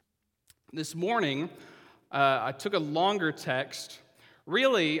This morning, I took a longer text.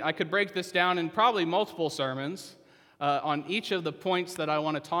 Really, I could break this down in probably multiple sermons on each of the points that I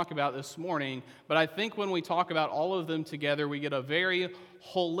want to talk about this morning, but I think when we talk about all of them together, we get a very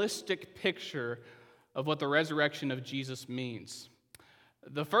holistic picture of what the resurrection of Jesus means.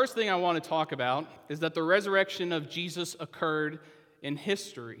 The first thing I want to talk about is that the resurrection of Jesus occurred in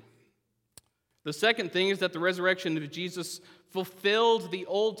history. The second thing is that the resurrection of Jesus fulfilled the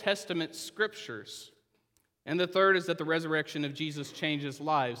Old Testament scriptures. And the third is that the resurrection of Jesus changes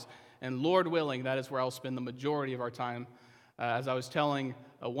lives. And Lord willing, that is where I'll spend the majority of our time. As I was telling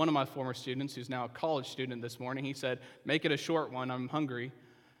one of my former students, who's now a college student this morning, he said, "Make it a short one, I'm hungry."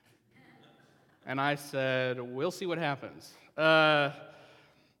 And I said, "We'll see what happens."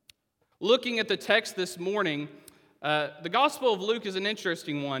 Looking at the text this morning, the Gospel of Luke is an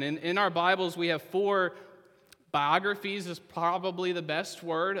interesting one. In our Bibles, we have 4 biographies, is probably the best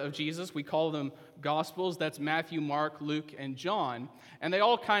word of Jesus. We call them Gospels. That's Matthew, Mark, Luke, and John. And they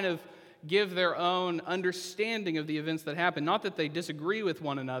all kind of give their own understanding of the events that happened. Not that they disagree with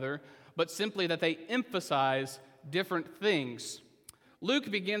one another, but simply that they emphasize different things.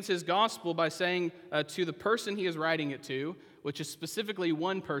 Luke begins his gospel by saying to the person he is writing it to, which is specifically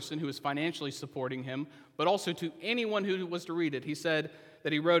one person who is financially supporting him, but also to anyone who was to read it. He said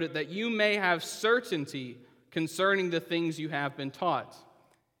that he wrote it, that you may have certainty concerning the things you have been taught.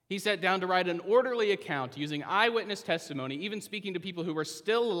 He sat down to write an orderly account using eyewitness testimony, even speaking to people who were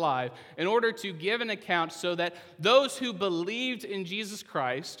still alive, in order to give an account so that those who believed in Jesus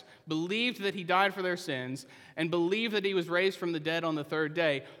Christ, believed that he died for their sins, and believed that he was raised from the dead on the third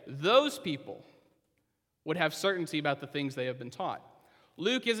day, those people would have certainty about the things they have been taught.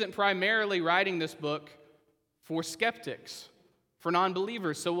 Luke isn't primarily writing this book for skeptics, for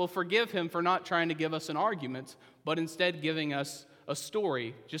non-believers, so we'll forgive him for not trying to give us an argument, but instead giving us a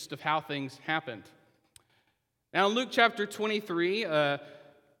story just of how things happened. Now in Luke chapter 23,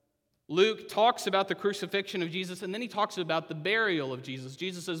 Luke talks about the crucifixion of Jesus, and then he talks about the burial of Jesus.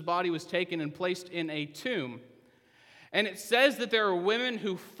 Jesus' body was taken and placed in a tomb. And it says that there are women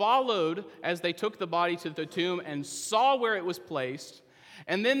who followed as they took the body to the tomb and saw where it was placed,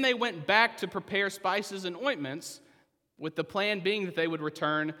 and then they went back to prepare spices and ointments, with the plan being that they would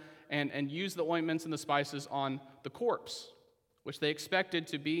return and use the ointments and the spices on the corpse, which they expected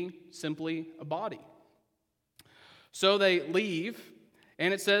to be simply a body. So they leave,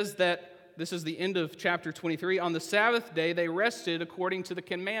 and it says that, this is the end of chapter 23, on the Sabbath day they rested according to the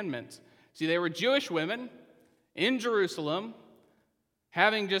commandment. See, they were Jewish women in Jerusalem,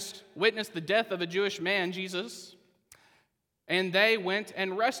 having just witnessed the death of a Jewish man, Jesus, and they went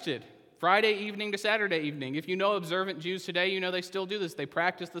and rested Friday evening to Saturday evening. If you know observant Jews today, you know they still do this. They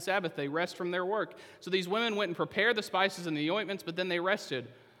practice the Sabbath. They rest from their work. So these women went and prepared the spices and the ointments, but then they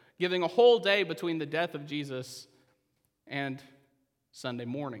rested, giving a whole day between the death of Jesus and Sunday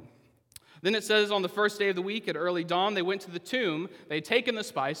morning. Then it says on the first day of the week at early dawn, they went to the tomb. They had taken the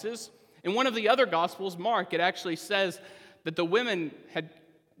spices. In one of the other Gospels, Mark, it actually says that the women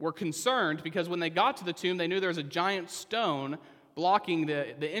were concerned because when they got to the tomb, they knew there was a giant stone blocking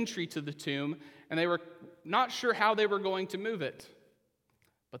the entry to the tomb, and they were not sure how they were going to move it.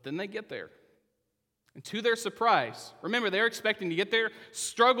 But then they get there. And to their surprise, remember, they're expecting to get there,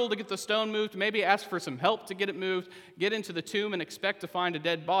 struggle to get the stone moved, maybe ask for some help to get it moved, get into the tomb and expect to find a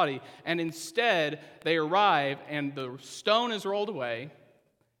dead body. And instead, they arrive, and the stone is rolled away,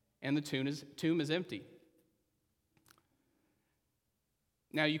 and the tomb is empty.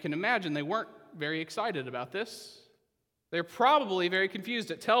 Now, you can imagine they weren't very excited about this. They're probably very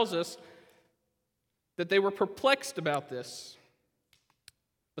confused. It tells us that they were perplexed about this.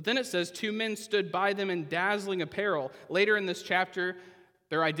 But then it says 2 men stood by them in dazzling apparel. Later in this chapter,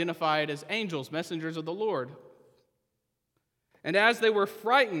 they're identified as angels, messengers of the Lord. And as they were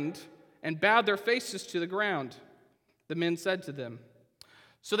frightened and bowed their faces to the ground, the men said to them.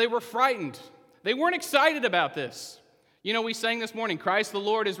 So they were frightened. They weren't excited about this. You know, we sang this morning, Christ the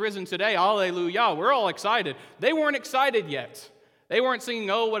Lord is risen today, hallelujah. We're all excited. They weren't excited yet. They weren't singing,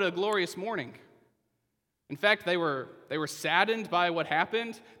 oh, what a glorious morning. In fact, they were saddened by what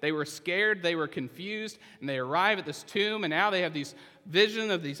happened. They were scared. They were confused. And they arrive at this tomb, and now they have these vision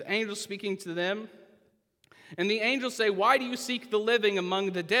of these angels speaking to them. And the angels say, why do you seek the living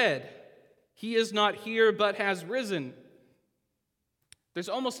among the dead? He is not here, but has risen. There's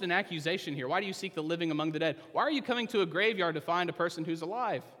almost an accusation here. Why do you seek the living among the dead? Why are you coming to a graveyard to find a person who's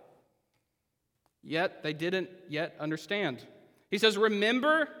alive? Yet they didn't yet understand. He says,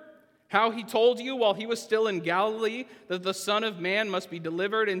 remember how he told you while he was still in Galilee that the Son of Man must be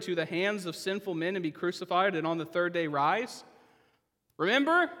delivered into the hands of sinful men and be crucified and on the third day rise?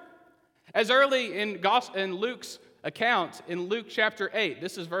 Remember? As early in Luke's account, in Luke chapter 8,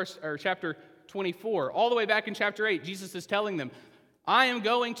 this is chapter 24, all the way back in chapter 8, Jesus is telling them, I am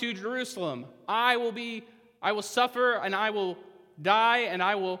going to Jerusalem. I will suffer, and I will die, and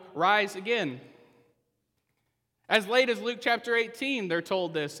I will rise again. As late as Luke chapter 18, they're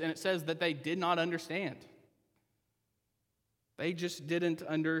told this, and it says that they did not understand. They just didn't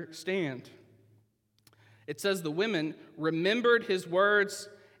understand. It says the women remembered his words,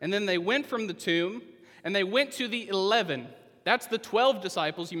 and then they went from the tomb, and they went to the 11. That's the 12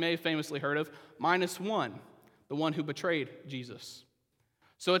 disciples you may have famously heard of, minus one, the one who betrayed Jesus.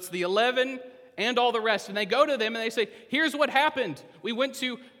 So it's the 11 and all the rest. And they go to them and they say, here's what happened. We went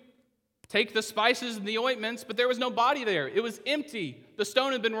to take the spices and the ointments, but there was no body there. It was empty. The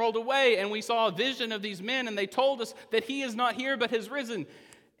stone had been rolled away, and we saw a vision of these men, and they told us that he is not here but has risen.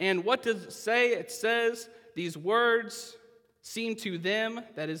 And what does it say? It says, these words seemed to them,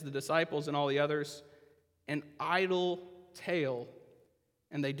 that is the disciples and all the others, an idle tale,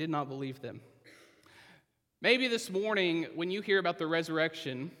 and they did not believe them. Maybe this morning, when you hear about the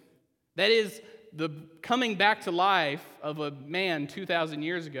resurrection, that is the coming back to life of a man 2,000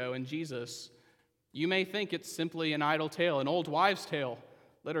 years ago in Jesus, you may think it's simply an idle tale, an old wives' tale,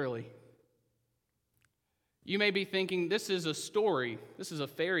 literally. You may be thinking, this is a story, this is a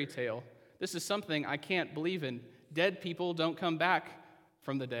fairy tale, this is something I can't believe in. Dead people don't come back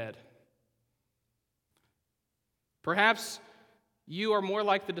from the dead. Perhaps you are more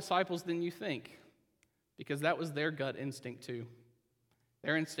like the disciples than you think, because that was their gut instinct too.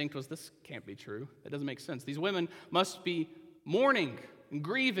 Their instinct was, this can't be true. That doesn't make sense. These women must be mourning and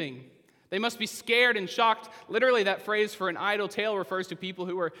grieving. They must be scared and shocked. Literally, that phrase for an idle tale refers to people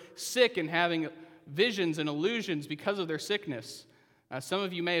who are sick and having visions and illusions because of their sickness. Some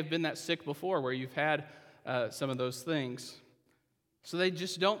of you may have been that sick before where you've had some of those things. So they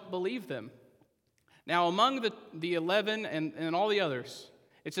just don't believe them. Now, among the 11 and all the others,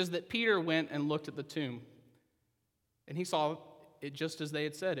 it says that Peter went and looked at the tomb. And he saw it just as they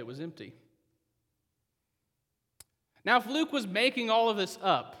had said, it was empty. Now, if Luke was making all of this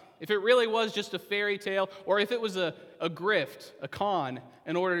up, if it really was just a fairy tale, or if it was a grift, a con,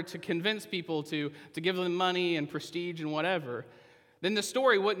 in order to convince people to give them money and prestige and whatever, then the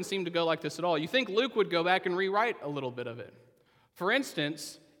story wouldn't seem to go like this at all. You think Luke would go back and rewrite a little bit of it. For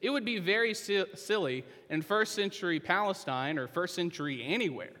instance, it would be very silly in first century Palestine or first century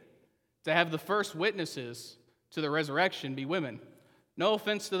anywhere to have the first witnesses to the resurrection be women. No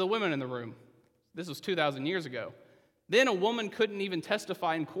offense to the women in the room. This was 2,000 years ago. Then a woman couldn't even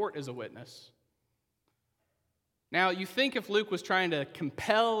testify in court as a witness. Now, you think if Luke was trying to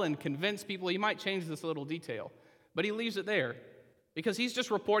compel and convince people, he might change this little detail. But he leaves it there because he's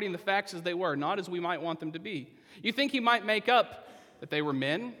just reporting the facts as they were, not as we might want them to be. You think he might make up that they were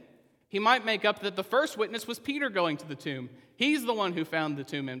men. He might make up that the first witness was Peter going to the tomb. He's the one who found the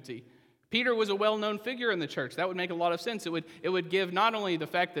tomb empty. Peter was a well-known figure in the church. That would make a lot of sense. It would give not only the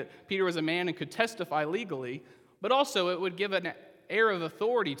fact that Peter was a man and could testify legally, but also it would give an air of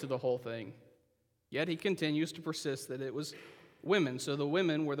authority to the whole thing. Yet he continues to persist that it was women. So the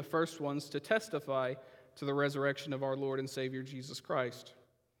women were the first ones to testify to the resurrection of our Lord and Savior Jesus Christ.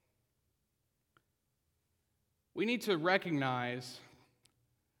 We need to recognize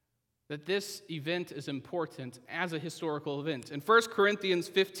that this event is important as a historical event. In 1 Corinthians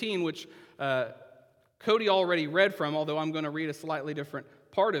 15, which Cody already read from, although I'm going to read a slightly different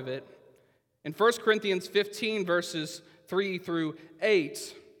part of it, in 1 Corinthians 15, verses 3 through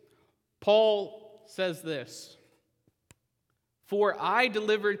 8, Paul says this, "For I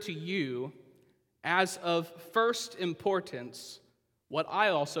delivered to you as of first importance what I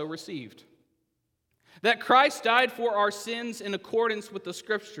also received, that Christ died for our sins in accordance with the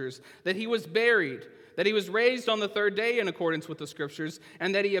Scriptures, that he was buried, that he was raised on the third day in accordance with the Scriptures,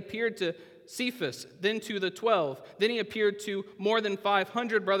 and that he appeared to Cephas, then to the 12. Then he appeared to more than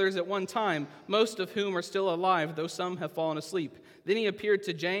 500 brothers at one time, most of whom are still alive, though some have fallen asleep. Then he appeared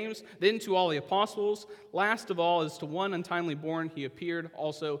to James, then to all the apostles. Last of all, as to one untimely born, he appeared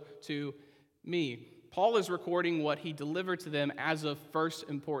also to me." Paul is recording what he delivered to them as of first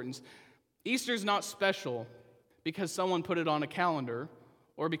importance. Easter's not special because someone put it on a calendar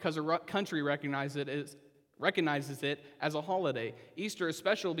or because a country recognizes it as a holiday. Easter is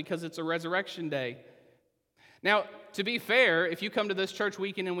special because it's a resurrection day. Now, to be fair, if you come to this church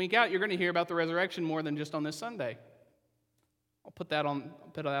week in and week out, you're going to hear about the resurrection more than just on this Sunday. I'll put that on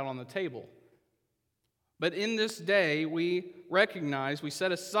the table. But in this day, we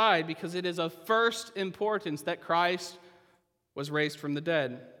set aside because it is of first importance that Christ was raised from the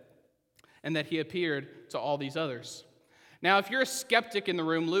dead and that he appeared to all these others. Now, if you're a skeptic in the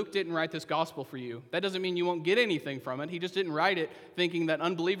room, Luke didn't write this gospel for you. That doesn't mean you won't get anything from it. He just didn't write it thinking that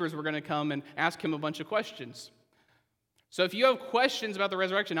unbelievers were going to come and ask him a bunch of questions. So if you have questions about the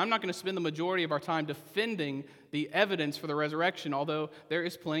resurrection, I'm not going to spend the majority of our time defending the evidence for the resurrection, although there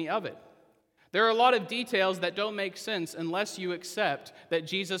is plenty of it. There are a lot of details that don't make sense unless you accept that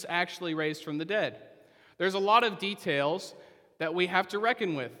Jesus actually raised from the dead. There's a lot of details that we have to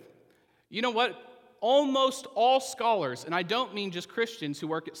reckon with. You know what? Almost all scholars, and I don't mean just Christians who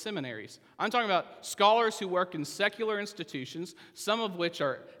work at seminaries. I'm talking about scholars who work in secular institutions, some of which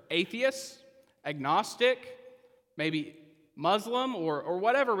are atheists, agnostic, maybe Muslim, or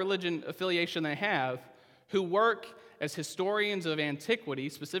whatever religion affiliation they have, who work as historians of antiquity,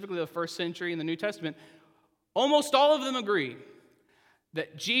 specifically the first century in the New Testament. Almost all of them agree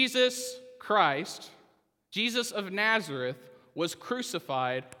that Jesus Christ, Jesus of Nazareth, was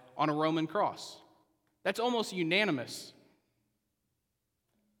crucified on a Roman cross. That's almost unanimous.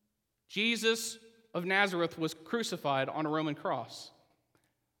 Jesus of Nazareth was crucified on a Roman cross.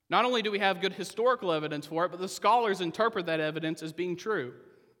 Not only do we have good historical evidence for it, but the scholars interpret that evidence as being true.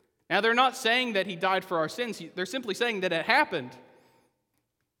 Now, they're not saying that he died for our sins. They're simply saying that it happened.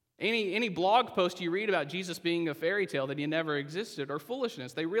 Any blog post you read about Jesus being a fairy tale, that he never existed, are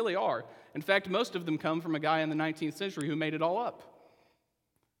foolishness. They really are. In fact, most of them come from a guy in the 19th century who made it all up.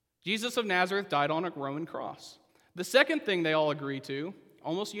 Jesus of Nazareth died on a Roman cross. The second thing they all agree to,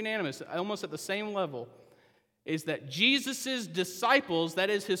 almost unanimous, almost at the same level, is that Jesus' disciples,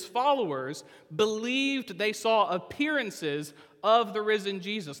 that is his followers, believed they saw appearances of the risen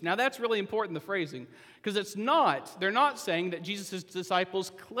Jesus. Now that's really important, the phrasing, because they're not saying that Jesus'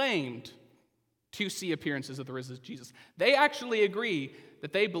 disciples claimed to see appearances of the risen Jesus. They actually agree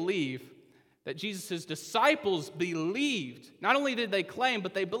that they believe that Jesus' disciples believed. Not only did they claim,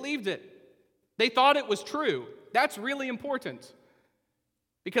 but they believed it. They thought it was true. That's really important.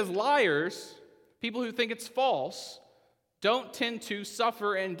 Because liars, people who think it's false, don't tend to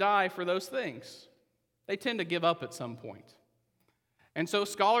suffer and die for those things. They tend to give up at some point. And so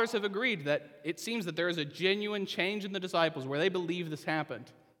scholars have agreed that it seems that there is a genuine change in the disciples where they believe this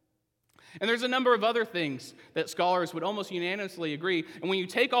happened. And there's a number of other things that scholars would almost unanimously agree. And when you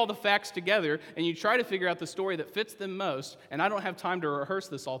take all the facts together and you try to figure out the story that fits them most, and I don't have time to rehearse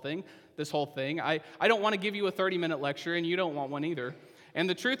this whole thing. I don't want to give you a 30-minute lecture, and you don't want one either. And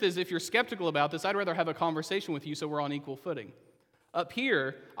the truth is, if you're skeptical about this, I'd rather have a conversation with you so we're on equal footing. Up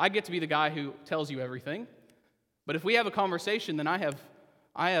here, I get to be the guy who tells you everything. But if we have a conversation, then I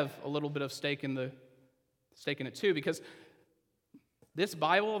have a little bit of stake in it too, because this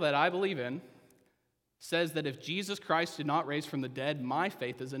Bible that I believe in says that if Jesus Christ did not raise from the dead, my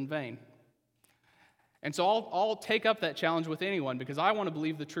faith is in vain. And so I'll take up that challenge with anyone because I want to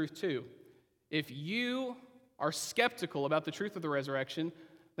believe the truth too. If you are skeptical about the truth of the resurrection,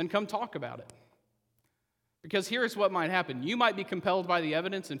 then come talk about it. Because here's what might happen. You might be compelled by the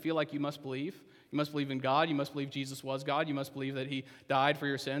evidence and feel like you must believe. You must believe in God. You must believe Jesus was God. You must believe that he died for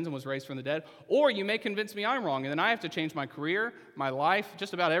your sins and was raised from the dead. Or you may convince me I'm wrong, and then I have to change my career, my life,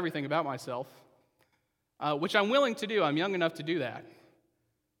 just about everything about myself, which I'm willing to do. I'm young enough to do that.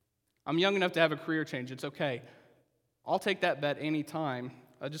 I'm young enough to have a career change. It's okay. I'll take that bet anytime.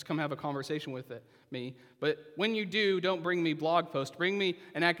 Just come have a conversation with me. But when you do, don't bring me blog posts. Bring me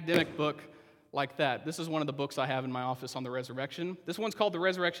an academic book like that. This is one of the books I have in my office on the resurrection. This one's called The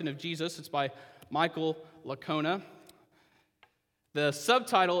Resurrection of Jesus. It's by Michael Licona. The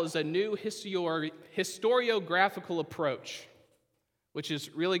subtitle is A New Historiographical Approach, which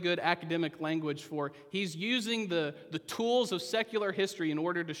is really good academic language for he's using the tools of secular history in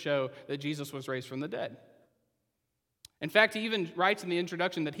order to show that Jesus was raised from the dead. In fact, he even writes in the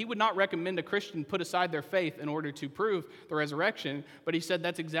introduction that he would not recommend a Christian put aside their faith in order to prove the resurrection, but he said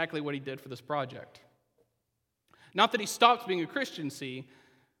that's exactly what he did for this project. Not that he stopped being a Christian, see,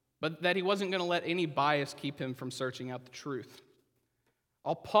 but that he wasn't going to let any bias keep him from searching out the truth.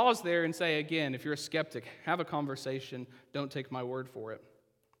 I'll pause there and say again, if you're a skeptic, have a conversation. Don't take my word for it.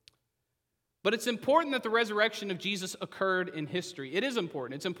 But it's important that the resurrection of Jesus occurred in history. It is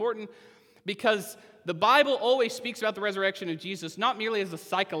important. It's important because the Bible always speaks about the resurrection of Jesus not merely as a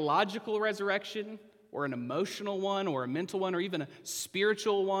psychological resurrection or an emotional one or a mental one or even a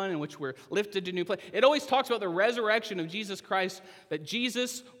spiritual one in which we're lifted to a new place. It always talks about the resurrection of Jesus Christ, that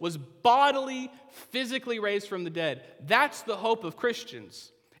Jesus was bodily, physically raised from the dead. That's the hope of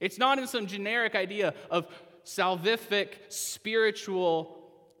Christians. It's not in some generic idea of salvific spiritual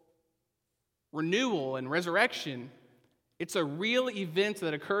renewal and resurrection. It's a real event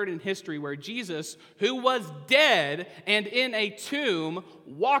that occurred in history where Jesus, who was dead and in a tomb,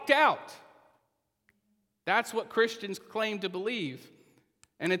 walked out. That's what Christians claim to believe.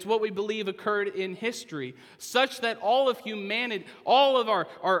 And it's what we believe occurred in history, such that all of humanity, all of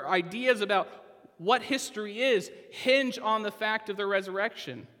our ideas about what history is, hinge on the fact of the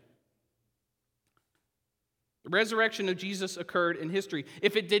resurrection. The resurrection of Jesus occurred in history.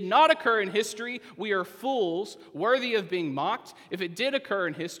 If it did not occur in history, we are fools, worthy of being mocked. If it did occur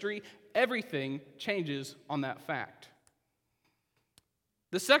in history, everything changes on that fact.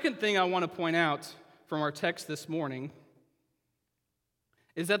 The second thing I want to point out from our text this morning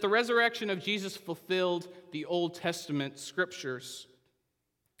is that the resurrection of Jesus fulfilled the Old Testament scriptures.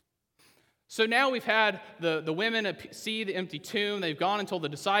 So now we've had the women see the empty tomb. They've gone and told the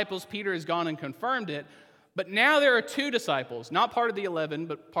disciples. Peter has gone and confirmed it. But now there are two disciples, not part of the 11,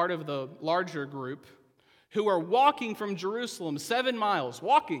 but part of the larger group, who are walking from Jerusalem 7 miles.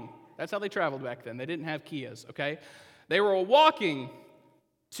 Walking. That's how they traveled back then. They didn't have Kias, okay? They were walking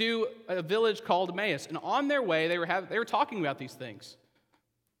to a village called Emmaus. And on their way, they were talking about these things.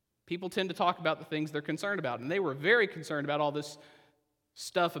 People tend to talk about the things they're concerned about, and they were very concerned about all this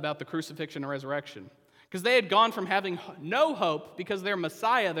stuff about the crucifixion and resurrection. Because they had gone from having no hope because their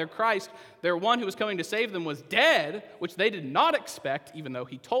Messiah, their Christ, their one who was coming to save them was dead, which they did not expect, even though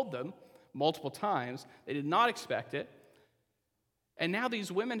he told them multiple times. They did not expect it. And now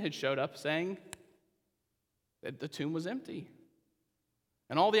these women had showed up saying that the tomb was empty.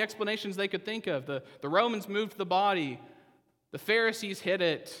 And all the explanations they could think of, the Romans moved the body, the Pharisees hid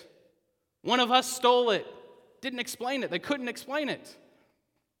it, one of us stole it, didn't explain it, they couldn't explain it.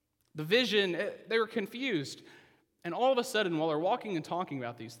 The vision, they were confused. And all of a sudden, while they're walking and talking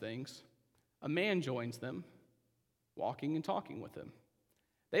about these things, a man joins them, walking and talking with them.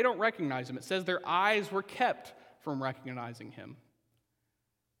 They don't recognize him. It says their eyes were kept from recognizing him.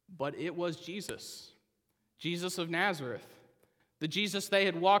 But it was Jesus, Jesus of Nazareth, the Jesus they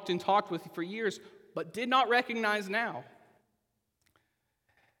had walked and talked with for years, but did not recognize now.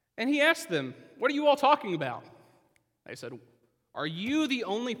 And he asked them, "What are you all talking about?" They said, "Are you the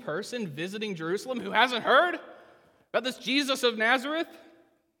only person visiting Jerusalem who hasn't heard about this Jesus of Nazareth?"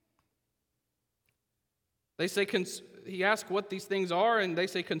 They say, he asked what these things are, and they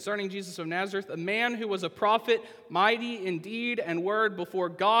say, "Concerning Jesus of Nazareth, a man who was a prophet, mighty in deed and word before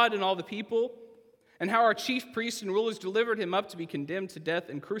God and all the people, and how our chief priests and rulers delivered him up to be condemned to death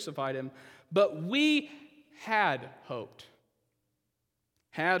and crucified him. But we had hoped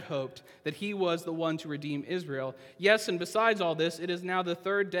that he was the one to redeem Israel. Yes, and besides all this, it is now the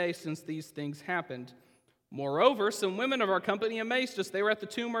 3rd day since these things happened. Moreover, some women of our company amazed us. They were at the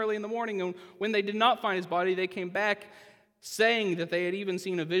tomb early in the morning, and when they did not find his body, they came back, saying that they had even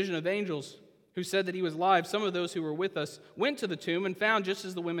seen a vision of angels who said that he was alive. Some of those who were with us went to the tomb and found just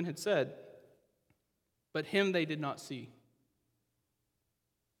as the women had said, but him they did not see."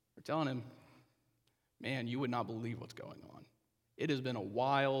 They're telling him, "Man, you would not believe what's going on. It has been a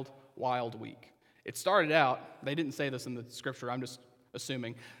wild, wild week." It started out, they didn't say this in the scripture, I'm just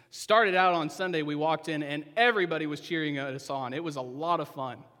assuming. Started out on Sunday, we walked in and everybody was cheering us on. It was a lot of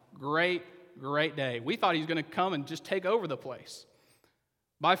fun. Great, great day. We thought he was going to come and just take over the place.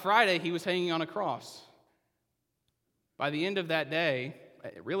 By Friday, he was hanging on a cross. By the end of that day,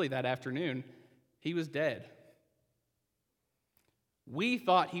 really that afternoon, he was dead. We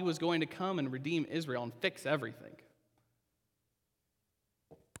thought he was going to come and redeem Israel and fix everything.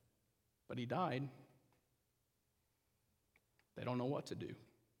 But he died. They don't know what to do.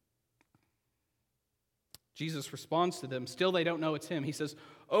 Jesus responds to them. Still they don't know it's him. He says,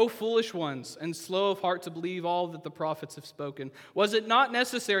 "O foolish ones, and slow of heart to believe all that the prophets have spoken. Was it not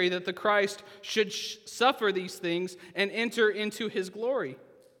necessary that the Christ should suffer these things and enter into his glory?"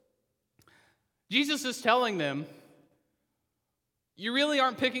 Jesus is telling them, you really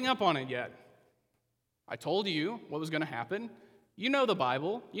aren't picking up on it yet. I told you what was going to happen. You know the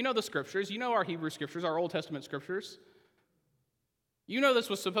Bible. You know the scriptures. You know our Hebrew scriptures, our Old Testament scriptures. You know this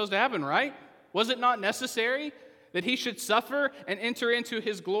was supposed to happen, right? Was it not necessary that he should suffer and enter into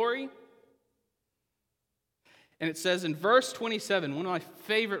his glory? And it says in verse 27, one of my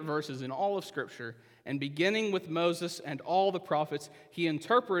favorite verses in all of Scripture, "And beginning with Moses and all the prophets, he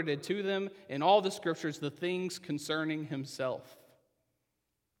interpreted to them in all the Scriptures the things concerning himself."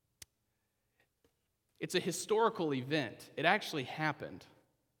 It's a historical event. It actually happened.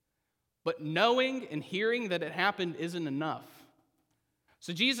 But knowing and hearing that it happened isn't enough.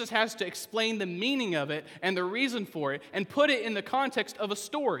 So Jesus has to explain the meaning of it and the reason for it and put it in the context of a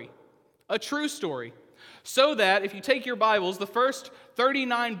story, a true story. So that if you take your Bibles, the first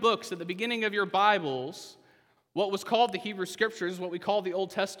 39 books at the beginning of your Bibles, what was called the Hebrew Scriptures, what we call the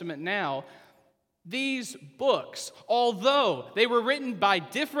Old Testament now, these books, although they were written by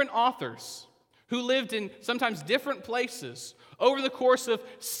different authors who lived in sometimes different places over the course of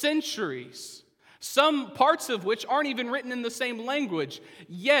centuries, some parts of which aren't even written in the same language.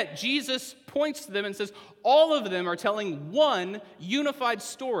 Yet Jesus points to them and says, all of them are telling one unified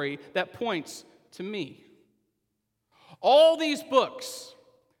story that points to me. All these books,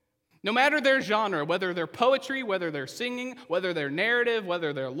 no matter their genre, whether they're poetry, whether they're singing, whether they're narrative,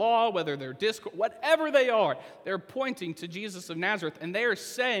 whether they're law, whether they're discourse, whatever they are, they're pointing to Jesus of Nazareth, and they are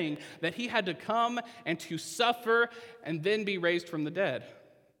saying that he had to come and to suffer and then be raised from the dead.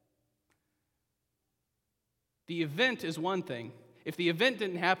 The event is one thing. If the event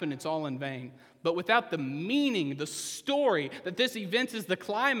didn't happen, it's all in vain. But without the meaning, the story that this event is the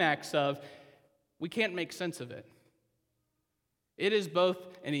climax of, we can't make sense of it. It is both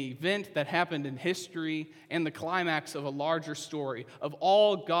an event that happened in history and the climax of a larger story of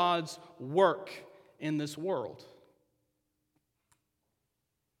all God's work in this world.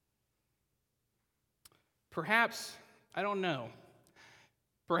 Perhaps, I don't know,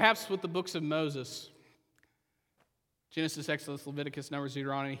 perhaps with the books of Moses, Genesis, Exodus, Leviticus, Numbers,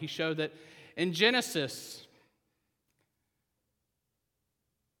 Deuteronomy, he showed that in Genesis,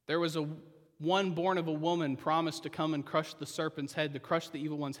 there was one born of a woman promised to come and crush the serpent's head, to crush the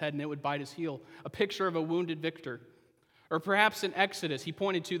evil one's head, and it would bite his heel. A picture of a wounded victor. Or perhaps in Exodus, he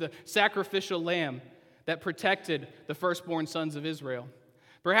pointed to the sacrificial lamb that protected the firstborn sons of Israel.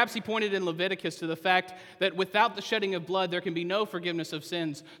 Perhaps he pointed in Leviticus to the fact that without the shedding of blood, there can be no forgiveness of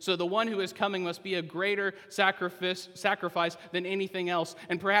sins. So the one who is coming must be a greater sacrifice than anything else.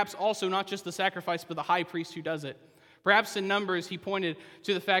 And perhaps also not just the sacrifice, but the high priest who does it. Perhaps in Numbers, he pointed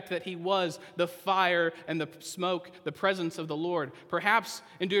to the fact that he was the fire and the smoke, the presence of the Lord. Perhaps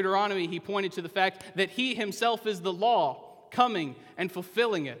in Deuteronomy, he pointed to the fact that he himself is the law, coming and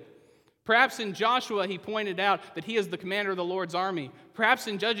fulfilling it. Perhaps in Joshua, he pointed out that he is the commander of the Lord's army. Perhaps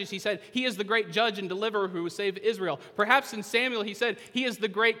in Judges, he said he is the great judge and deliverer who will save Israel. Perhaps in Samuel, he said he is the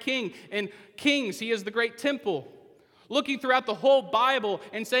great king. In Kings, he is the great temple. Looking throughout the whole Bible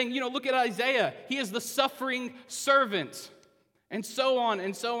and saying, look at Isaiah. He is the suffering servant. And so on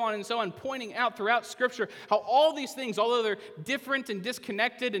and so on and so on, pointing out throughout Scripture how all these things, although they're different and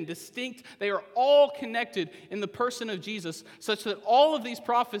disconnected and distinct, they are all connected in the person of Jesus, such that all of these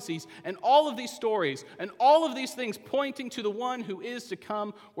prophecies and all of these stories and all of these things pointing to the one who is to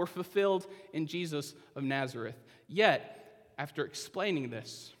come were fulfilled in Jesus of Nazareth. Yet, after explaining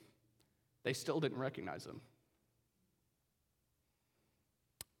this, they still didn't recognize him.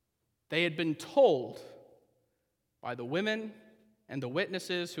 They had been told by the women and the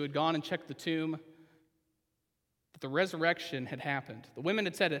witnesses who had gone and checked the tomb that the resurrection had happened. The women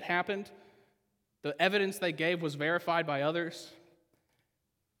had said it happened. The evidence they gave was verified by others.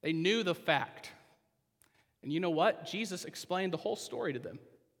 They knew the fact. And you know what? Jesus explained the whole story to them.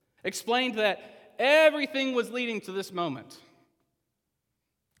 Explained that everything was leading to this moment.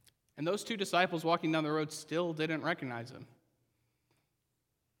 And those two disciples walking down the road still didn't recognize him.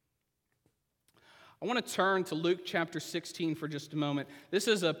 I want to turn to Luke chapter 16 for just a moment. This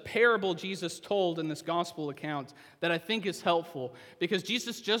is a parable Jesus told in this gospel account that I think is helpful because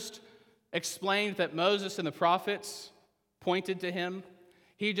Jesus just explained that Moses and the prophets pointed to him.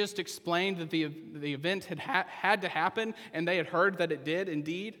 He just explained that the event had to happen and they had heard that it did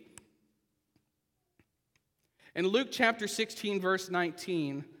indeed. In Luke chapter 16, verse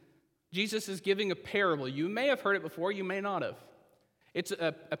 19, Jesus is giving a parable. You may have heard it before, you may not have. It's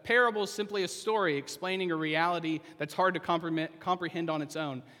a parable is simply a story explaining a reality that's hard to comprehend on its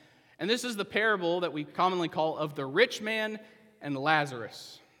own. And this is the parable that we commonly call of the rich man and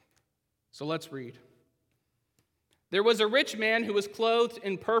Lazarus. So let's read. There was a rich man who was clothed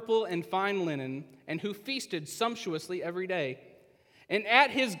in purple and fine linen, and who feasted sumptuously every day. And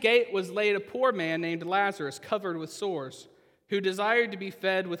at his gate was laid a poor man named Lazarus, covered with sores, who desired to be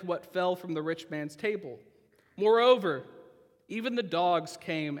fed with what fell from the rich man's table. Moreover, even the dogs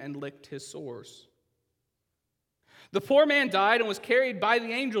came and licked his sores. The poor man died and was carried by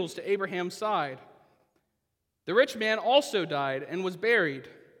the angels to Abraham's side. The rich man also died and was buried.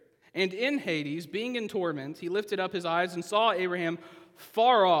 And in Hades, being in torment, he lifted up his eyes and saw Abraham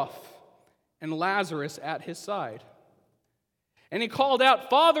far off and Lazarus at his side. And he called out,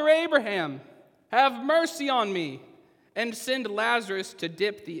 "Father Abraham, have mercy on me, and send Lazarus to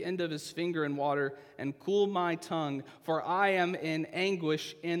dip the end of his finger in water and cool my tongue, for I am in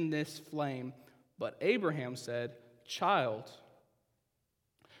anguish in this flame." But Abraham said, "Child,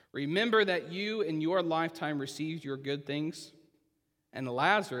 remember that you in your lifetime received your good things, and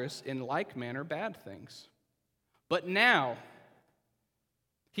Lazarus in like manner bad things. But now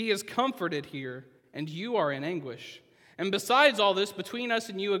he is comforted here, and you are in anguish. And besides all this, between us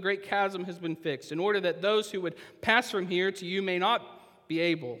and you a great chasm has been fixed, in order that those who would pass from here to you may not be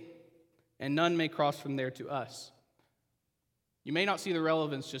able, and none may cross from there to us." You may not see the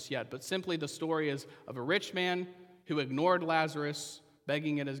relevance just yet, but simply the story is of a rich man who ignored Lazarus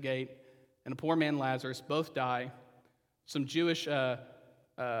begging at his gate, and a poor man, Lazarus, both die. Some Jewish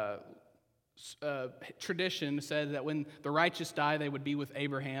tradition said that when the righteous die, they would be with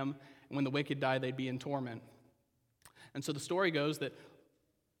Abraham, and when the wicked die, they'd be in torment. And so the story goes that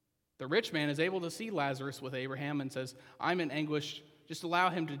the rich man is able to see Lazarus with Abraham and says, "I'm in anguish. Just allow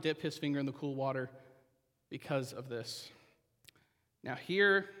him to dip his finger in the cool water because of this." Now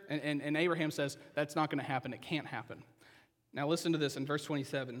here, and Abraham says, that's not going to happen. It can't happen. Now listen to this in verse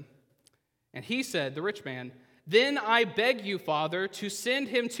 27. "And he said," the rich man, "Then I beg you, Father, to send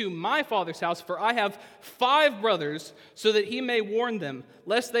him to my father's house, for I have 5 brothers, so that he may warn them,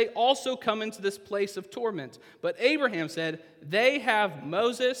 lest they also come into this place of torment." But Abraham said, "They have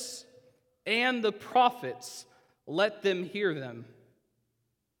Moses and the prophets. Let them hear them."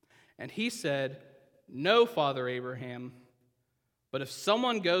 And he said, "No, Father Abraham, but if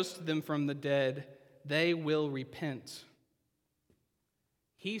someone goes to them from the dead, they will repent."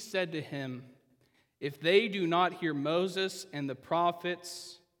 He said to him, "If they do not hear Moses and the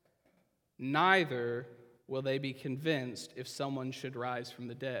prophets, neither will they be convinced if someone should rise from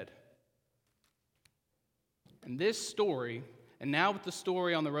the dead." And this story, and now with the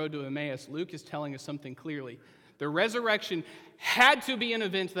story on the road to Emmaus, Luke is telling us something clearly. The resurrection had to be an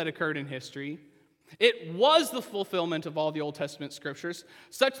event that occurred in history. It was the fulfillment of all the Old Testament scriptures,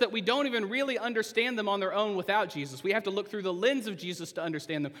 such that we don't even really understand them on their own without Jesus. We have to look through the lens of Jesus to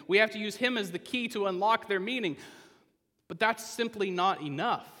understand them. We have to use him as the key to unlock their meaning. But that's simply not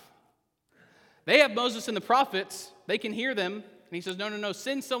enough. They have Moses and the prophets. They can hear them. And he says, no,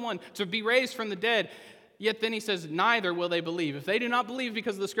 send someone to be raised from the dead. Yet then he says, neither will they believe. If they do not believe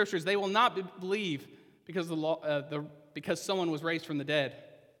because of the scriptures, they will not believe because because someone was raised from the dead.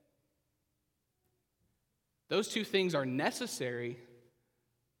 Those two things are necessary,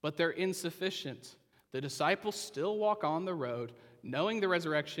 but they're insufficient. The disciples still walk on the road, knowing the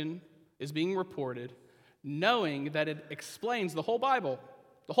resurrection is being reported, knowing that it explains the whole Bible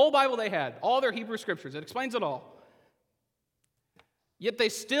they had, all their Hebrew scriptures. It explains it all. Yet they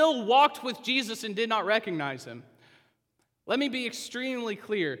still walked with Jesus and did not recognize him. Let me be extremely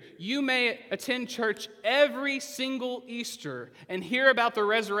clear. You may attend church every single Easter and hear about the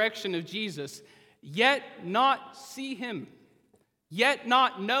resurrection of Jesus, yet not see him, yet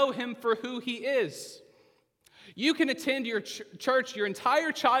not know him for who he is. You can attend your church your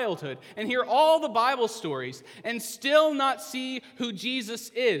entire childhood and hear all the Bible stories and still not see who Jesus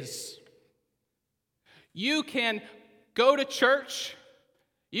is. You can go to church,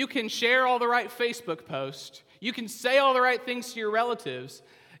 you can share all the right Facebook posts, you can say all the right things to your relatives,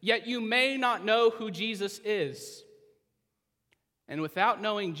 yet you may not know who Jesus is. And without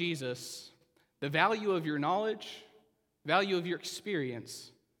knowing Jesus, the value of your knowledge, value of your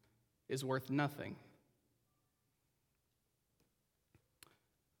experience is worth nothing.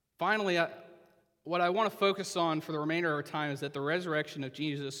 Finally, what I want to focus on for the remainder of our time is that the resurrection of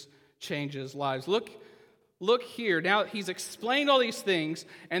Jesus changes lives. Look here. Now he's explained all these things,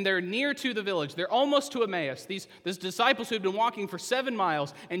 and they're near to the village. They're almost to Emmaus. These disciples who had been walking for 7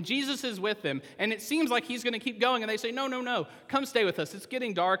 miles, and Jesus is with them. And it seems like he's going to keep going, and they say, no, come stay with us. It's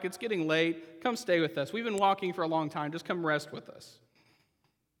getting dark. It's getting late. Come stay with us. We've been walking for a long time. Just come rest with us.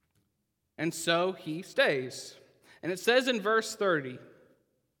 And so he stays. And it says in verse 30,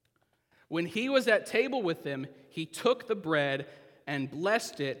 "When he was at table with them, he took the bread and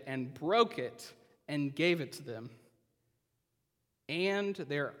blessed it and broke it and gave it to them. And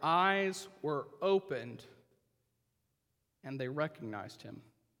their eyes were opened, and they recognized him."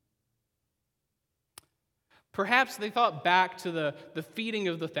 Perhaps they thought back to the feeding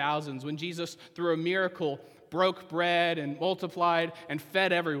of the thousands when Jesus, through a miracle, broke bread and multiplied and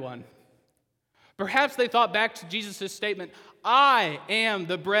fed everyone. Perhaps they thought back to Jesus' statement, "I am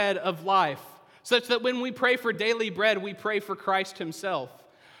the bread of life," such that when we pray for daily bread, we pray for Christ himself.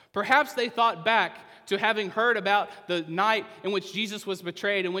 Perhaps they thought back to having heard about the night in which Jesus was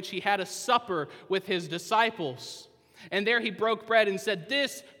betrayed, in which he had a supper with his disciples. And there he broke bread and said,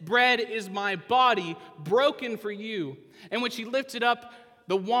 "This bread is my body broken for you." In which he lifted up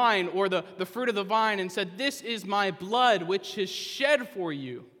the wine or the fruit of the vine and said, "This is my blood which is shed for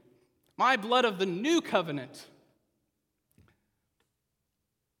you, my blood of the new covenant."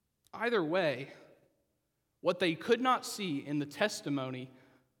 Either way, what they could not see in the testimony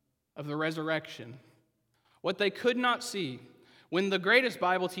of the resurrection, what they could not see when the greatest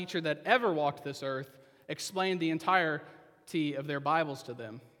Bible teacher that ever walked this earth explained the entirety of their Bibles to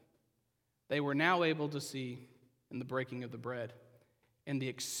them, they were now able to see in the breaking of the bread, in the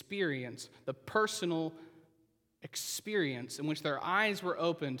experience, the personal experience in which their eyes were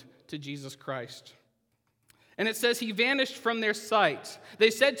opened to Jesus Christ. And it says, he vanished from their sight.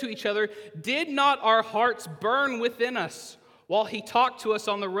 They said to each other, did not our hearts burn within us while he talked to us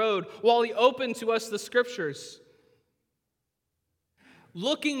on the road, while he opened to us the scriptures?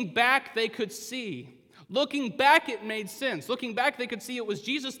 Looking back, they could see. Looking back, it made sense. Looking back, they could see it was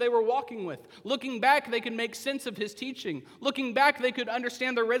Jesus they were walking with. Looking back, they could make sense of his teaching. Looking back, they could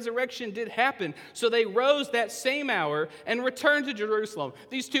understand the resurrection did happen. So they rose that same hour and returned to Jerusalem.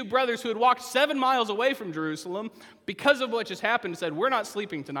 These two brothers who had walked 7 miles away from Jerusalem, because of what just happened, said, we're not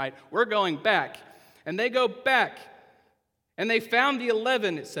sleeping tonight. We're going back. And they go back. And they found the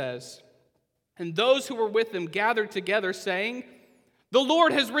 11, it says. And those who were with them gathered together, saying, the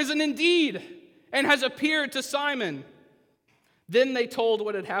Lord has risen indeed, and has appeared to Simon. Then they told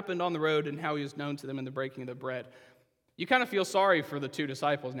what had happened on the road and how he was known to them in the breaking of the bread. You kind of feel sorry for the two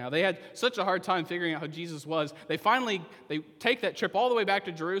disciples now. They had such a hard time figuring out who Jesus was. They take that trip all the way back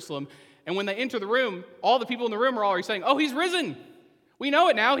to Jerusalem, and when they enter the room, all the people in the room are already saying, oh, he's risen. We know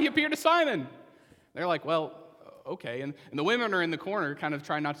it now. He appeared to Simon. They're like, well, okay. And the women are in the corner kind of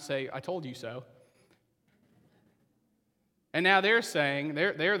trying not to say, I told you so. And now they're saying,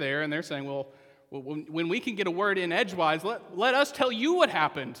 they're there, and they're saying, well, when we can get a word in edgewise, let us tell you what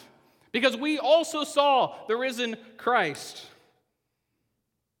happened, because we also saw the risen Christ.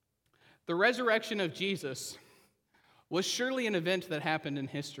 The resurrection of Jesus was surely an event that happened in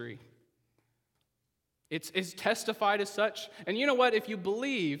history. It's testified as such. And you know what? If you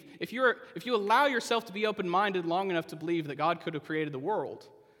believe, if you allow yourself to be open-minded long enough to believe that God could have created the world,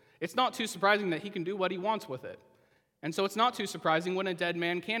 it's not too surprising that he can do what he wants with it. And so it's not too surprising when a dead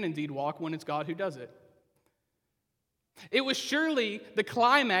man can indeed walk when it's God who does it. It was surely the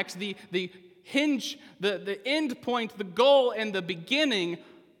climax, the hinge, the end point, the goal, and the beginning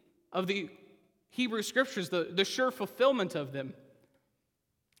of the Hebrew Scriptures, the sure fulfillment of them.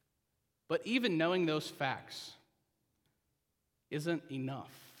 But even knowing those facts isn't enough.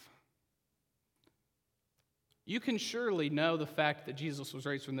 You can surely know the fact that Jesus was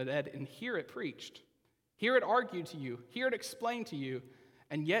raised from the dead and hear it preached. Hear it argued to you, hear it explained to you,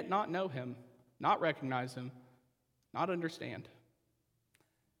 and yet not know him, not recognize him, not understand.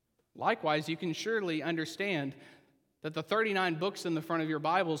 Likewise, you can surely understand that the 39 books in the front of your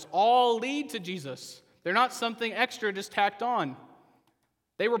Bibles all lead to Jesus. They're not something extra just tacked on.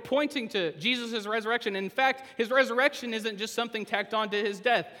 They were pointing to Jesus' resurrection. In fact, his resurrection isn't just something tacked on to his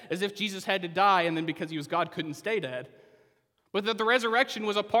death, as if Jesus had to die and then because he was God couldn't stay dead, but that the resurrection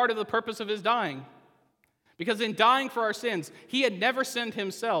was a part of the purpose of his dying. Because in dying for our sins, he had never sinned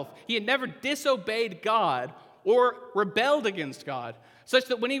himself. He had never disobeyed God or rebelled against God, such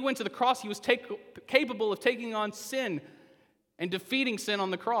that when he went to the cross, he was capable of taking on sin and defeating sin on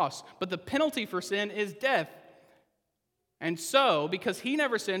the cross. But the penalty for sin is death. And so, because he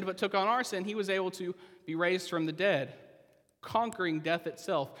never sinned but took on our sin, he was able to be raised from the dead, conquering death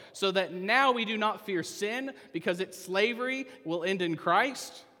itself, so that now we do not fear sin because its slavery will end in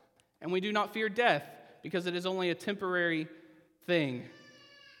Christ, and we do not fear death because it is only a temporary thing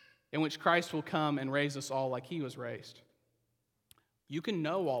in which Christ will come and raise us all like he was raised. You can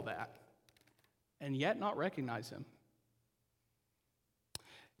know all that and yet not recognize him.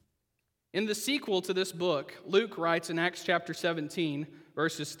 In the sequel to this book, Luke writes in Acts chapter 17,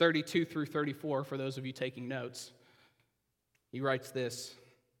 verses 32 through 34, for those of you taking notes. He writes this.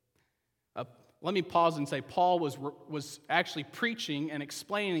 Let me pause and say Paul was actually preaching and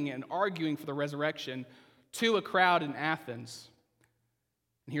explaining and arguing for the resurrection to a crowd in Athens.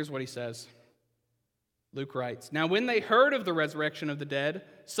 And here's what he says. Luke writes, now when they heard of the resurrection of the dead,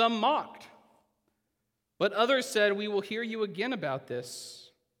 some mocked. But others said, we will hear you again about this.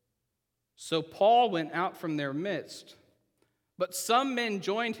 So Paul went out from their midst. But some men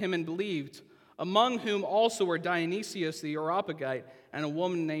joined him and believed, among whom also were Dionysius the Areopagite and a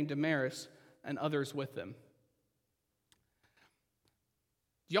woman named Damaris, and others with them.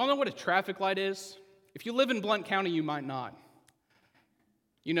 Do y'all know what a traffic light is? If you live in Blount County, you might not.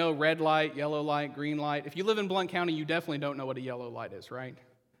 You know red light, yellow light, green light. If you live in Blount County, you definitely don't know what a yellow light is, right?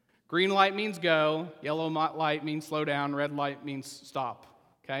 Green light means go, yellow light means slow down, red light means stop,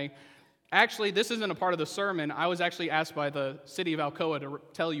 okay? Actually, this isn't a part of the sermon. I was actually asked by the city of Alcoa to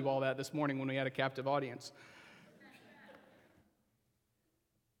tell you all that this morning when we had a captive audience.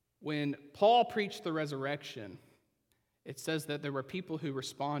 When Paul preached the resurrection, it says that there were people who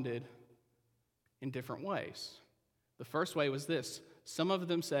responded in different ways. The first way was this. Some of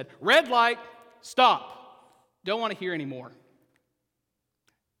them said, red light, stop. don't want to hear anymore.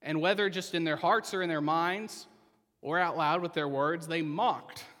 And whether just in their hearts or in their minds or out loud with their words, they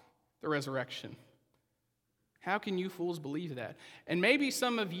mocked the resurrection. How can you fools believe that? And maybe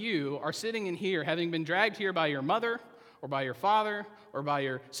some of you are sitting in here having been dragged here by your mother or by your father or by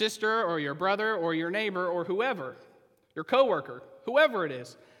your sister or your brother or your neighbor or whoever, your coworker, whoever it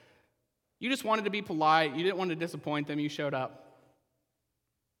is. You just wanted to be polite. You didn't want to disappoint them. You showed up.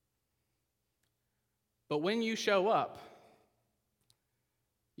 But when you show up,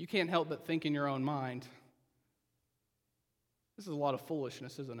 you can't help but think in your own mind, this is a lot of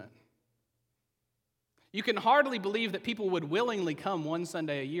foolishness, isn't it? You can hardly believe that people would willingly come one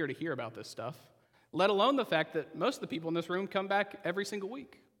Sunday a year to hear about this stuff, let alone the fact that most of the people in this room come back every single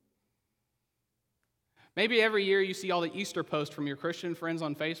week. Maybe every year you see all the Easter posts from your Christian friends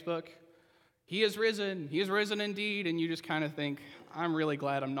on Facebook. He is risen indeed, and you just kind of think, I'm really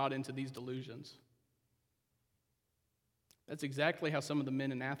glad I'm not into these delusions. That's exactly how some of the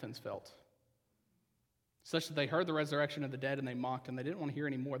men in Athens felt. Such that they heard the resurrection of the dead and they mocked and they didn't want to hear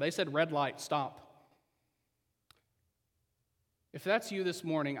any more. They said, red light, stop. If that's you this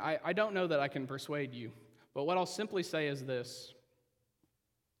morning, I don't know that I can persuade you, but what I'll simply say is this.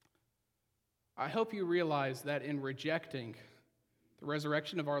 I hope you realize that in rejecting the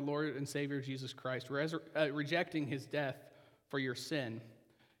resurrection of our Lord and Savior Jesus Christ, rejecting his death for your sin,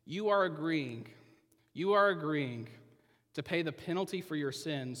 you are agreeing to pay the penalty for your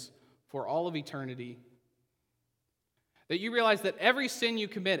sins for all of eternity. That you realize that every sin you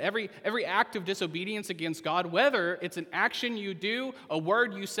commit, every act of disobedience against God, whether it's an action you do, a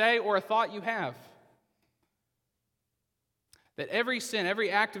word you say, or a thought you have, that every sin, every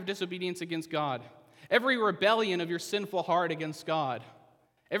act of disobedience against God, every rebellion of your sinful heart against God,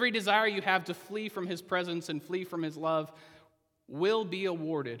 every desire you have to flee from his presence and flee from his love will be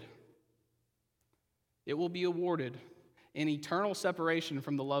awarded. It will be awarded in eternal separation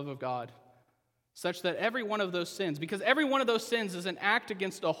from the love of God. Such that every one of those sins, because every one of those sins is an act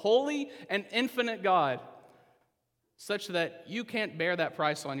against a holy and infinite God, such that you can't bear that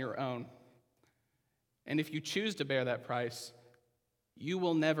price on your own. And if you choose to bear that price, you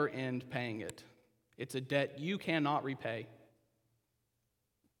will never end paying it. It's a debt you cannot repay.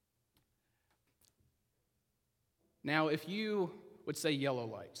 Now, if you would say yellow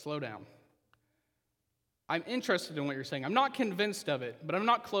light, slow down. I'm interested in what you're saying. I'm not convinced of it, but I'm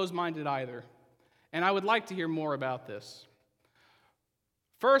not closed-minded either. And I would like to hear more about this.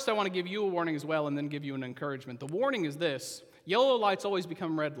 First, I want to give you a warning as well and then give you an encouragement. The warning is this: yellow lights always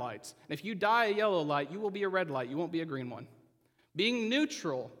become red lights. And if you die a yellow light, you will be a red light. You won't be a green one. Being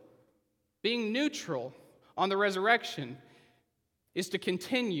neutral on the resurrection is to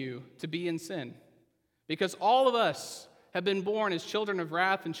continue to be in sin. Because all of us have been born as children of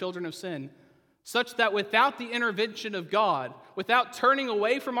wrath and children of sin, such that without the intervention of God, without turning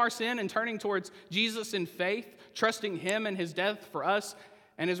away from our sin and turning towards Jesus in faith, trusting him and his death for us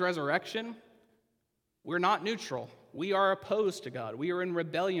and his resurrection, we're not neutral. We are opposed to God. We are in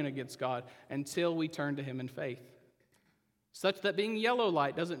rebellion against God until we turn to him in faith. Such that being yellow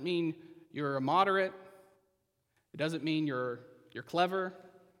light doesn't mean you're a moderate. It doesn't mean you're clever.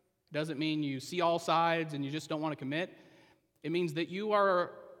 It doesn't mean you see all sides and you just don't want to commit. It means that you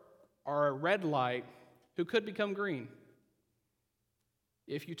are a red light who could become green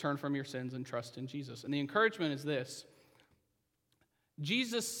if you turn from your sins and trust in Jesus. And the encouragement is this: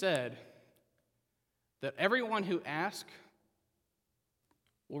 Jesus said that everyone who asks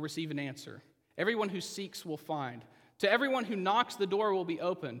will receive an answer. Everyone who seeks will find. To everyone who knocks, the door will be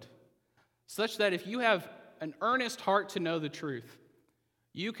opened. Such that if you have an earnest heart to know the truth,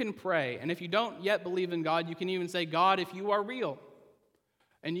 you can pray. And if you don't yet believe in God, you can even say, God, if you are real.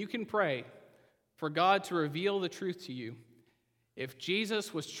 And you can pray for God to reveal the truth to you. If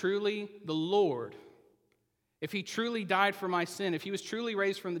Jesus was truly the Lord, if he truly died for my sin, if he was truly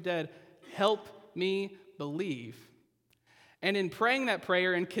raised from the dead, help me believe. And in praying that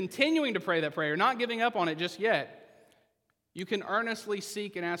prayer and continuing to pray that prayer, not giving up on it just yet, you can earnestly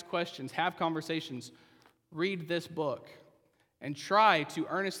seek and ask questions, have conversations, read this book, and try to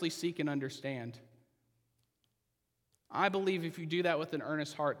earnestly seek and understand. I believe if you do that with an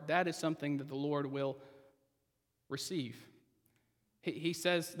earnest heart, that is something that the Lord will receive. He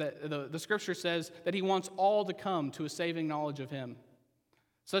says that the scripture says that he wants all to come to a saving knowledge of him.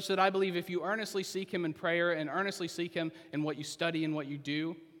 Such that I believe if you earnestly seek him in prayer and earnestly seek him in what you study and what you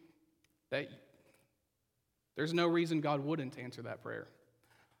do, that there's no reason God wouldn't answer that prayer.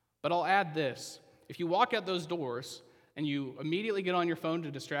 But I'll add this. If you walk out those doors and you immediately get on your phone to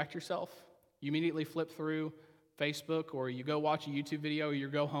distract yourself, you immediately flip through Facebook, or you go watch a YouTube video, or you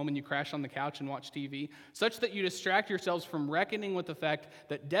go home and you crash on the couch and watch TV, such that you distract yourselves from reckoning with the fact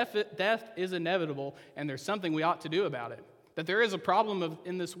that death is inevitable and there's something we ought to do about it. That there is a problem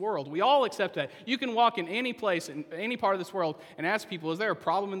in this world. We all accept that. You can walk in any place, in any part of this world, and ask people, is there a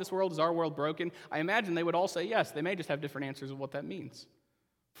problem in this world? Is our world broken? I imagine they would all say yes. They may just have different answers of what that means.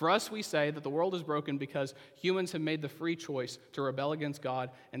 For us, we say that the world is broken because humans have made the free choice to rebel against God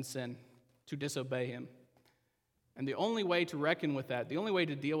and sin, to disobey Him. And the only way to reckon with that, the only way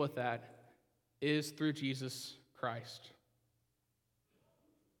to deal with that, is through Jesus Christ.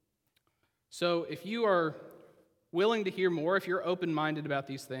 So if you are willing to hear more, if you're open-minded about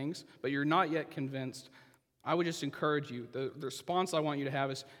these things, but you're not yet convinced, I would just encourage you. The response I want you to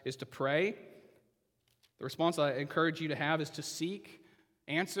have is to pray. The response I encourage you to have is to seek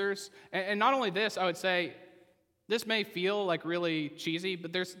answers. And not only this, I would say, this may feel like really cheesy,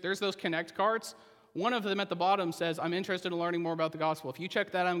 but there's those Connect cards. One of them at the bottom says, I'm interested in learning more about the gospel. If you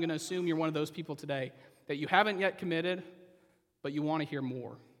check that, I'm going to assume you're one of those people today, that you haven't yet committed, but you want to hear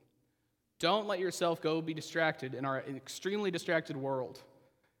more. Don't let yourself go be distracted in our extremely distracted world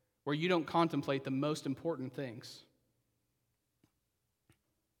where you don't contemplate the most important things.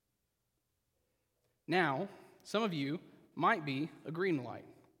 Now, some of you might be a green light.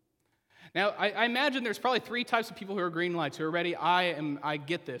 Now, I imagine there's probably 3 types of people who are green lights, who are ready. I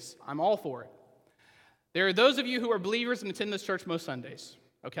get this. I'm all for it. There are those of you who are believers and attend this church most Sundays,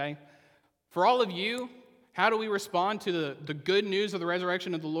 okay? For all of you, how do we respond to the good news of the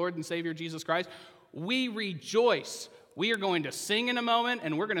resurrection of the Lord and Savior Jesus Christ? We rejoice. We are going to sing in a moment,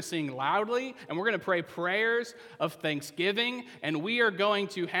 and we're going to sing loudly, and we're going to pray prayers of thanksgiving, and we are going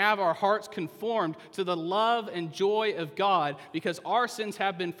to have our hearts conformed to the love and joy of God because our sins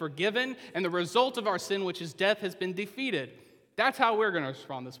have been forgiven, and the result of our sin, which is death, has been defeated. That's how we're going to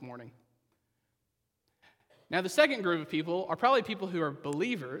respond this morning. Now, the second group of people are probably people who are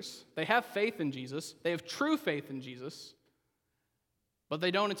believers. They have faith in Jesus. They have true faith in Jesus, but they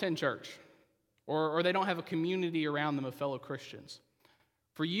don't attend church, or they don't have a community around them of fellow Christians.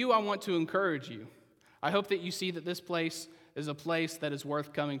 For you, I want to encourage you. I hope that you see that this place is a place that is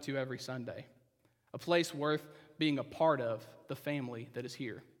worth coming to every Sunday, a place worth being a part of the family that is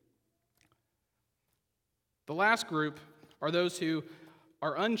here. The last group are those who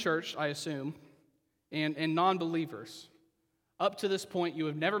are unchurched, I assume, and non-believers. Up to this point, you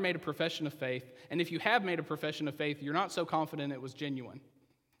have never made a profession of faith, and if you have made a profession of faith, you're not so confident it was genuine.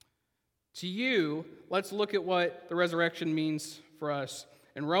 To you, let's look at what the resurrection means for us.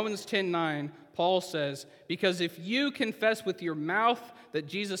 In Romans 10:9, Paul says, because if you confess with your mouth that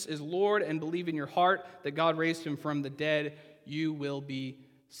Jesus is Lord and believe in your heart that God raised him from the dead, you will be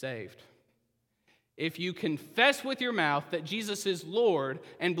saved. If you confess with your mouth that Jesus is Lord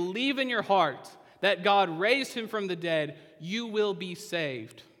and believe in your heart that God raised him from the dead, you will be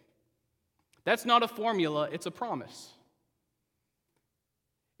saved. That's not a formula, it's a promise.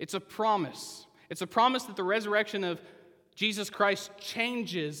 It's a promise. It's a promise that the resurrection of Jesus Christ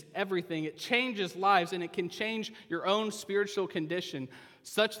changes everything. It changes lives, and it can change your own spiritual condition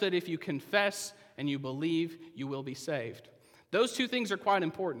such that if you confess and you believe, you will be saved. Those 2 things are quite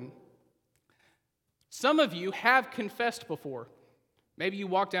important. Some of you have confessed before. Maybe you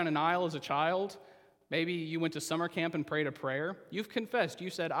walked down an aisle as a child. Maybe you went to summer camp and prayed a prayer. You've confessed. You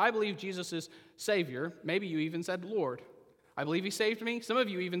said, I believe Jesus is Savior. Maybe you even said, Lord. I believe he saved me. Some of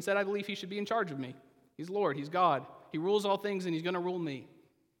you even said, I believe he should be in charge of me. He's Lord. He's God. He rules all things, and he's going to rule me.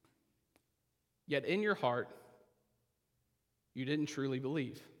 Yet in your heart, you didn't truly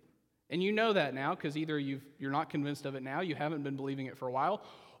believe. And you know that now because either you're not convinced of it now, you haven't been believing it for a while,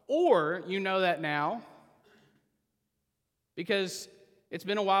 or you know that now because it's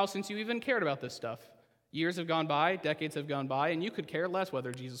been a while since you even cared about this stuff. Years have gone by, decades have gone by, and you could care less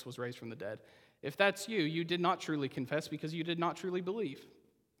whether Jesus was raised from the dead. If that's you, you did not truly confess because you did not truly believe.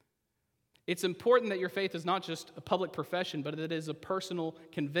 It's important that your faith is not just a public profession, but that it is a personal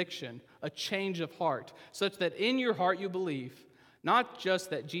conviction, a change of heart, such that in your heart you believe, not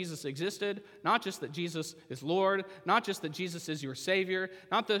just that Jesus existed, not just that Jesus is Lord, not just that Jesus is your Savior,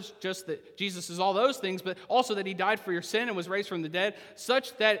 not just that Jesus is all those things, but also that he died for your sin and was raised from the dead,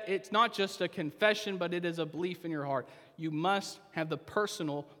 such that it's not just a confession, but it is a belief in your heart. You must have the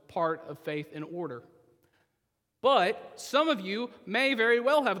personal part of faith in order. But some of you may very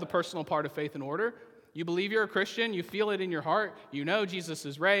well have the personal part of faith in order. You believe you're a Christian, you feel it in your heart, you know Jesus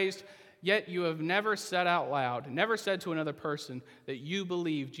is raised, yet you have never said out loud, never said to another person that you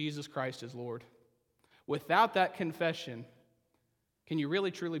believe Jesus Christ is Lord. Without that confession, can you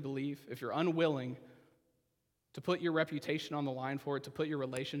really truly believe if you're unwilling to put your reputation on the line for it, to put your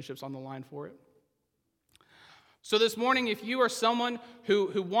relationships on the line for it? So this morning, if you are someone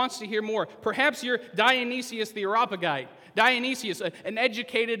who wants to hear more, perhaps you're Dionysius the Areopagite, Dionysius, an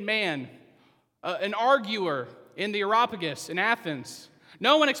educated man, an arguer in the Areopagus in Athens.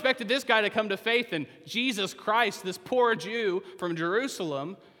 No one expected this guy to come to faith in Jesus Christ, this poor Jew from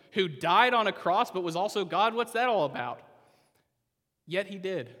Jerusalem who died on a cross but was also God. What's that all about? Yet he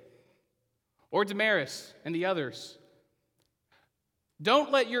did. Or Damaris and the others.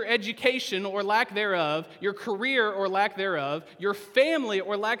 Don't let your education or lack thereof, your career or lack thereof, your family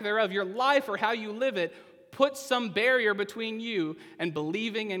or lack thereof, your life or how you live it, put some barrier between you and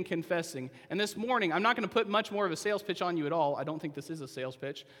believing and confessing. And this morning, I'm not going to put much more of a sales pitch on you at all. I don't think this is a sales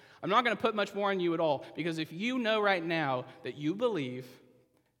pitch. I'm not going to put much more on you at all, because if you know right now that you believe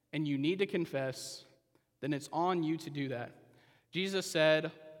and you need to confess, then it's on you to do that. Jesus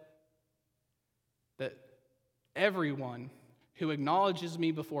said that everyone who acknowledges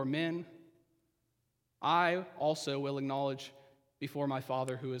me before men, I also will acknowledge before my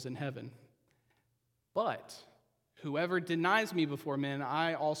Father who is in heaven. But whoever denies me before men,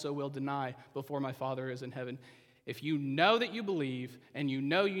 I also will deny before my Father who is in heaven. If you know that you believe and you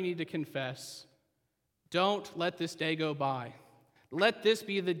know you need to confess, don't let this day go by. Let this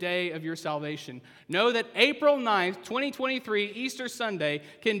be the day of your salvation. Know that April 9th, 2023, Easter Sunday,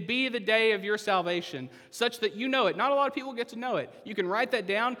 can be the day of your salvation, such that you know it. Not a lot of people get to know it. You can write that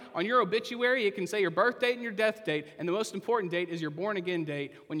down on your obituary. It can say your birth date and your death date, and the most important date is your born-again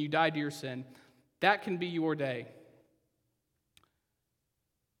date when you died to your sin. That can be your day.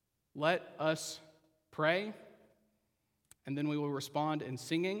 Let us pray, and then we will respond in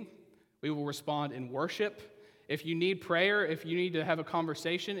singing. We will respond in worship. If you need prayer, if you need to have a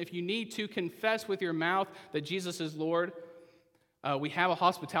conversation, if you need to confess with your mouth that Jesus is Lord, we have a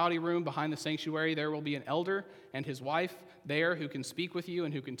hospitality room behind the sanctuary. There will be an elder and his wife there who can speak with you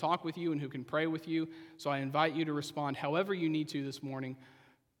and who can talk with you and who can pray with you. So I invite you to respond however you need to this morning.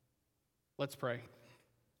 Let's pray.